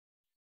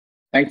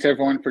Thanks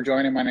everyone for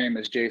joining. My name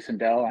is Jason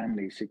Dell. I'm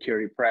the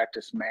Security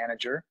Practice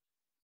Manager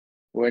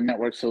with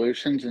Network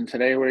Solutions, and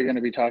today we're going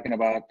to be talking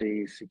about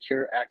the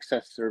Secure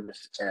Access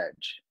Service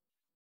Edge.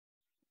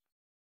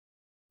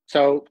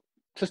 So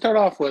to start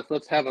off with,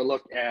 let's have a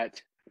look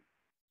at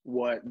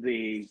what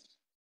the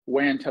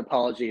WAN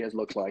topology has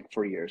looked like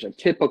for years. A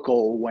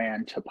typical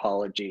WAN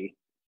topology.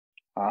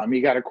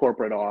 You got a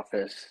corporate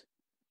office,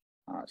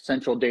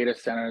 central data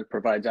center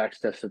provides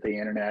access to the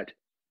internet,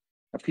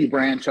 a few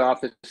branch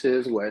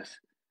offices with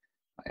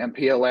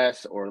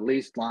MPLS or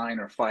leased line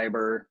or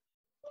fiber,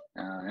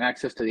 and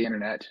access to the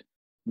internet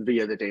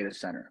via the data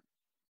center.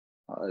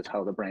 That's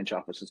how the branch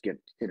offices get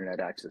internet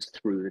access,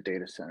 through the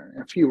data center.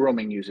 And a few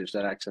roaming users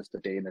that access the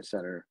data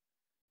center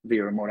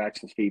via remote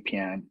access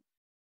VPN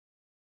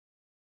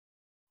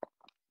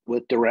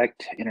with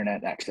direct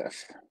internet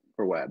access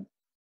for web.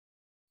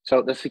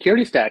 So the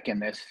security stack in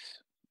this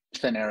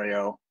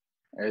scenario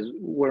is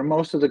where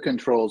most of the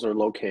controls are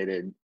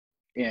located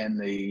in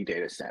the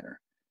data center.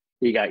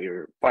 You got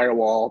your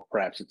firewall,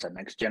 perhaps it's a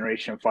next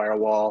generation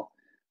firewall,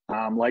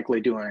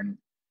 likely doing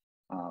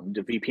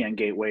the VPN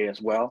gateway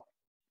as well.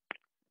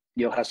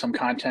 You'll have some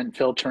content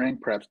filtering,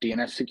 perhaps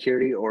DNS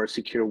security or a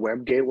secure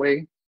web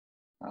gateway.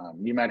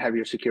 You might have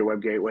your secure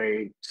web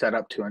gateway set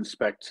up to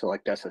inspect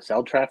select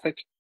SSL traffic.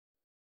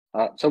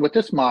 So with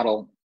this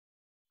model,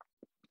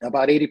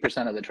 about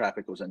 80% of the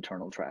traffic was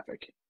internal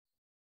traffic,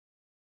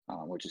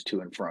 which is to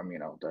and from,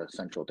 the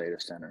central data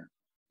center.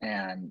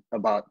 And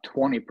about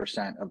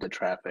 20% of the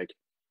traffic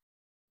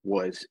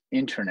was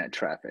internet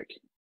traffic.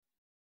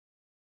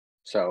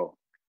 So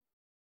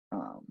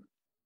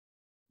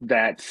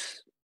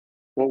that's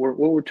what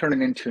we're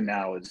turning into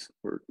now. Is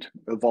we're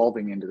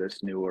evolving into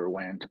this newer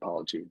WAN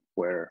topology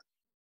where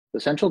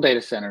the central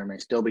data center may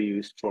still be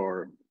used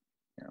for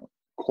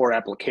core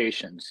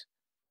applications,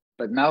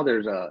 but now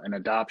there's an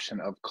adoption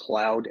of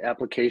cloud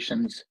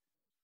applications,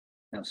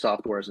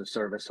 software as a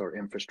service or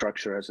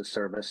infrastructure as a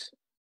service.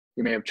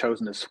 You may have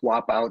chosen to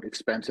swap out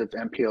expensive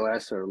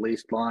MPLS or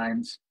leased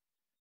lines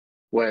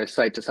with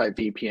site-to-site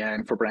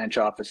VPN for branch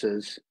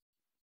offices.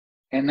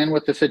 And then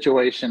with the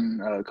situation,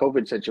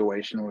 COVID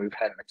situation, we've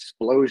had an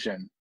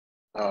explosion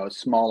of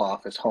small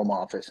office, home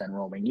office, and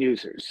roaming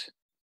users.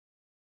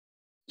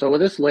 So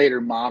with this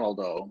later model,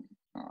 though,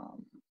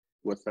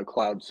 with the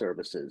cloud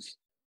services,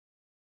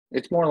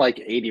 it's more like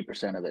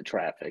 80% of the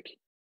traffic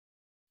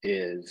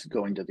is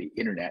going to the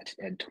internet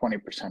and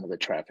 20% of the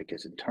traffic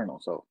is internal.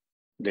 So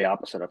the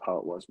opposite of how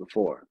it was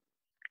before.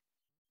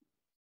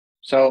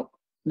 So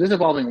this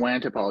evolving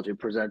WAN topology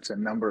presents a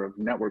number of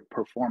network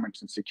performance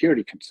and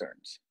security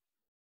concerns.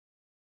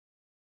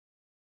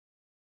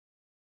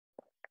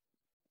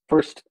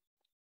 First,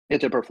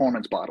 it's a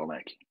performance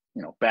bottleneck,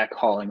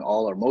 backhauling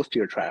all or most of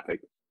your traffic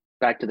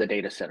back to the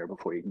data center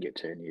before you can get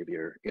to any of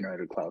your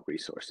internet or cloud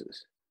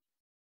resources.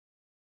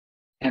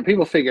 And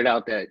people figured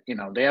out that,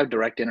 they have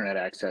direct internet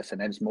access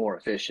and it's more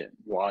efficient.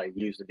 Why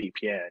use the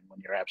VPN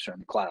when your apps are in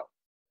the cloud?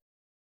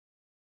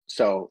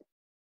 So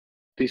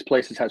these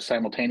places have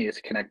simultaneous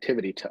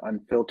connectivity to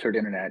unfiltered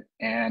internet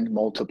and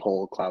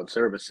multiple cloud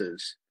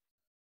services.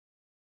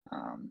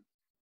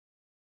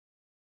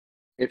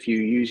 If you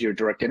use your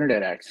direct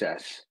internet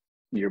access,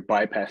 you're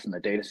bypassing the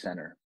data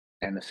center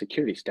and the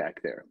security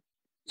stack there.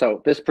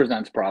 So this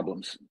presents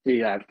problems. We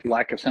have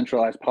lack of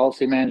centralized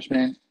policy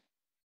management,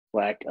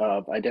 lack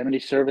of identity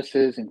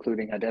services,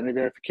 including identity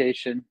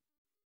verification,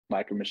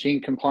 lack of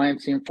machine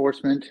compliance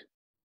enforcement,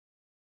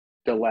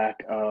 the lack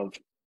of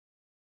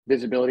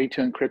visibility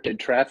to encrypted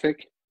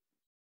traffic.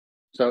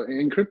 So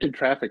encrypted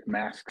traffic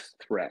masks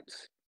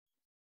threats.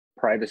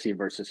 Privacy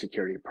versus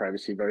security.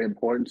 Privacy, very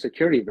important.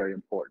 Security, very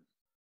important.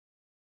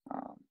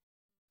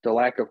 The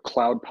lack of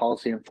cloud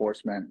policy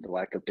enforcement, the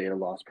lack of data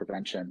loss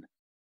prevention.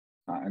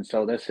 And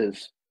so this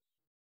has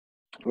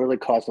really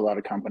caused a lot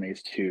of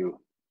companies to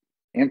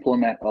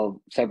implement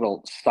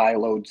several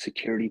siloed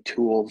security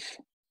tools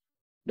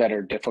that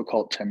are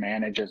difficult to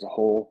manage as a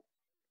whole.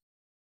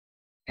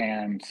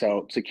 And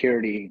so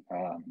security,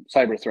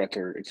 cyber threats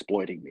are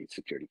exploiting these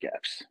security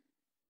gaps.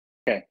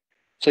 Okay,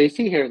 so you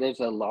see here, there's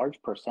a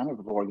large percentage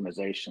of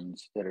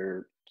organizations that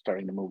are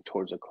starting to move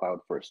towards a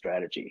cloud-first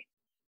strategy.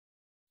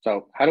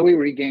 So how do we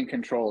regain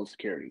control of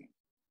security?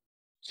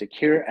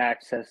 Secure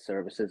Access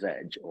Services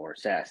Edge, or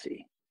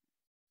SASE.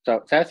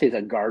 So SASE is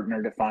a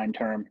Gartner-defined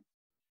term,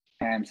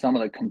 and some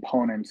of the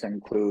components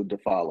include the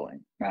following.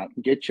 Now,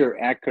 get your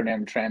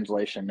acronym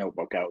translation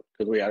notebook out,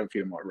 because we have a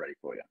few more ready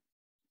for you.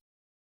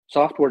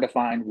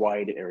 Software-defined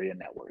wide area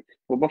network.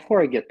 Well,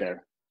 before I get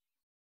there,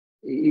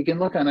 you can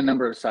look on a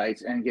number of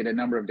sites and get a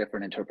number of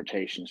different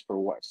interpretations for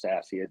what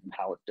SASE is and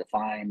how it's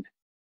defined.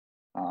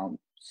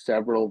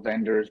 Several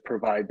vendors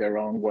provide their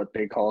own what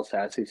they call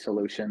SASE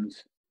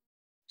solutions.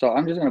 So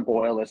I'm just going to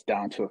boil this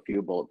down to a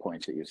few bullet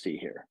points that you see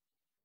here.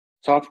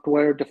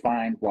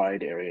 Software-defined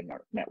wide area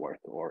network,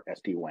 or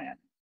SD-WAN.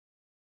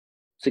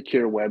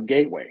 Secure web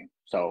gateway,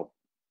 so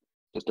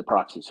just a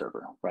proxy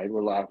server, right?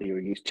 What a lot of you are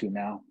used to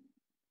now.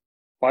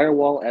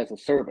 Firewall as a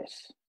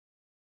service,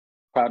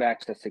 cloud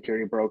access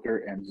security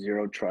broker, and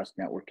zero trust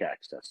network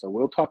access. So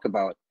we'll talk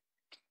about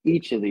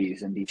each of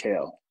these in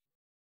detail,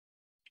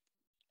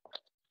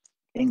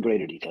 in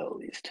greater detail at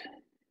least.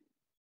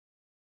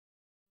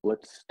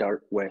 Let's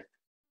start with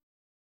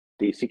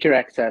the secure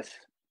access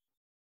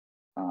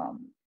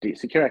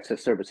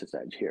services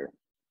edge here.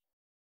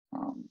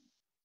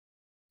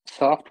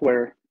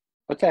 Software,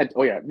 let's add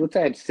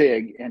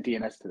SIG and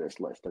DNS to this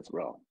list as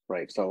well,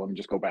 right? So let me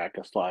just go back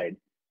a slide,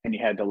 and you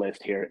had the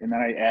list here, and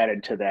then I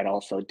added to that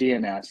also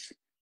DNS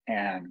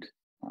and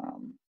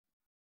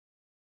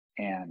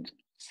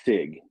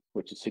SIG,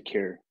 which is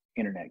Secure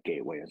Internet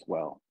Gateway as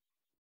well.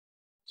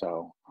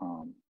 So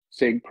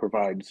SIG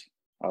provides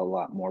a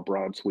lot more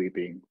broad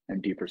sweeping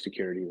and deeper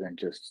security than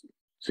just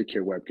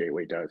Secure Web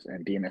Gateway does,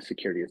 and DNS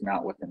security is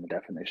not within the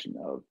definition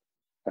of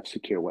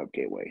Secure Web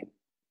Gateway.